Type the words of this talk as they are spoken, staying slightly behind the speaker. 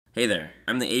Hey there,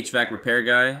 I'm the HVAC Repair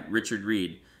Guy, Richard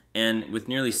Reed, and with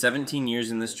nearly 17 years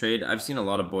in this trade, I've seen a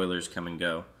lot of boilers come and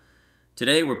go.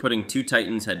 Today, we're putting two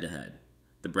titans head to head,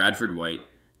 the Bradford White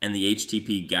and the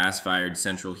HTP gas-fired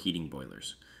central heating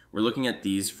boilers. We're looking at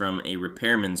these from a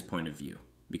repairman's point of view,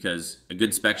 because a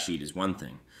good spec sheet is one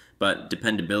thing, but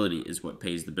dependability is what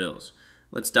pays the bills.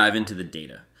 Let's dive into the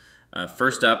data.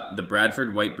 First up, the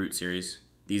Bradford White Brute Series.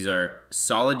 These are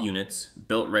solid units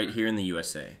built right here in the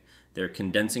USA. They're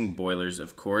condensing boilers,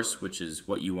 of course, which is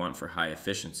what you want for high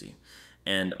efficiency.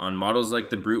 And on models like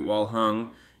the Brute Wall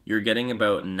Hung, you're getting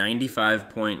about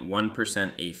 95.1%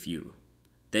 AFUE.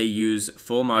 They use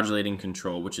full modulating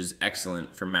control, which is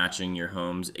excellent for matching your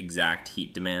home's exact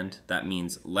heat demand. That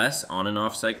means less on and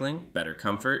off cycling, better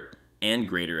comfort, and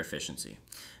greater efficiency.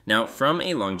 Now, from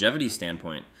a longevity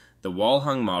standpoint, the wall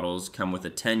hung models come with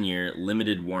a 10-year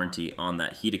limited warranty on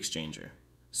that heat exchanger.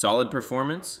 Solid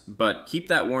performance, but keep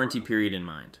that warranty period in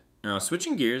mind. Now,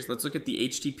 switching gears, let's look at the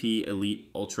HTP Elite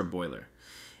Ultra boiler.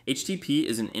 HTP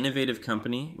is an innovative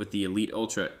company with the Elite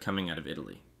Ultra coming out of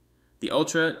Italy. The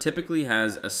Ultra typically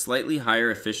has a slightly higher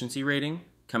efficiency rating,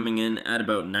 coming in at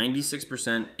about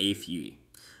 96% AFUE.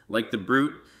 Like the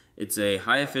Brute, it's a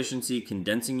high efficiency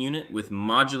condensing unit with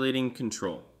modulating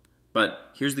control.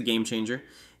 But here's the game changer.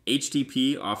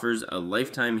 HTP offers a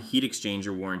lifetime heat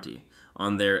exchanger warranty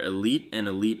on their Elite and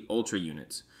Elite Ultra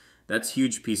units. That's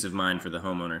huge peace of mind for the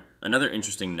homeowner. Another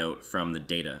interesting note from the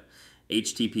data.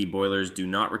 HTP boilers do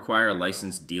not require a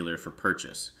licensed dealer for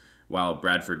purchase, while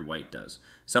Bradford White does.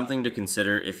 Something to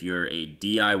consider if you're a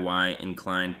DIY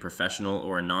inclined professional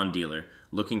or a non-dealer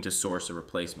looking to source a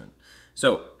replacement.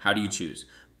 So, how do you choose?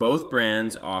 Both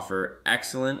brands offer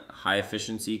excellent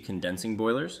high-efficiency condensing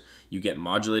boilers. You get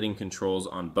modulating controls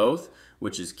on both,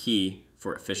 which is key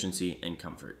for efficiency and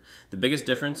comfort. The biggest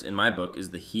difference in my book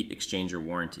is the heat exchanger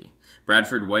warranty.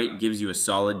 Bradford White gives you a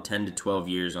solid 10 to 12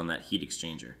 years on that heat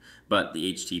exchanger, but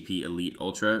the HTP Elite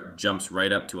Ultra jumps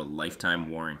right up to a lifetime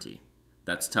warranty.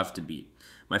 That's tough to beat.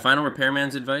 My final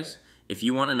repairman's advice: if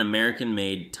you want an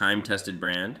American-made, time-tested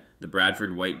brand, the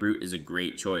Bradford White Brute is a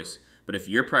great choice. But if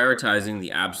you're prioritizing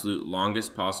the absolute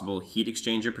longest possible heat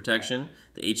exchanger protection,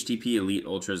 the HTP Elite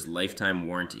Ultra's lifetime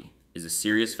warranty is a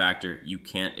serious factor you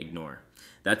can't ignore.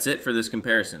 That's it for this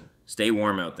comparison. Stay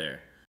warm out there.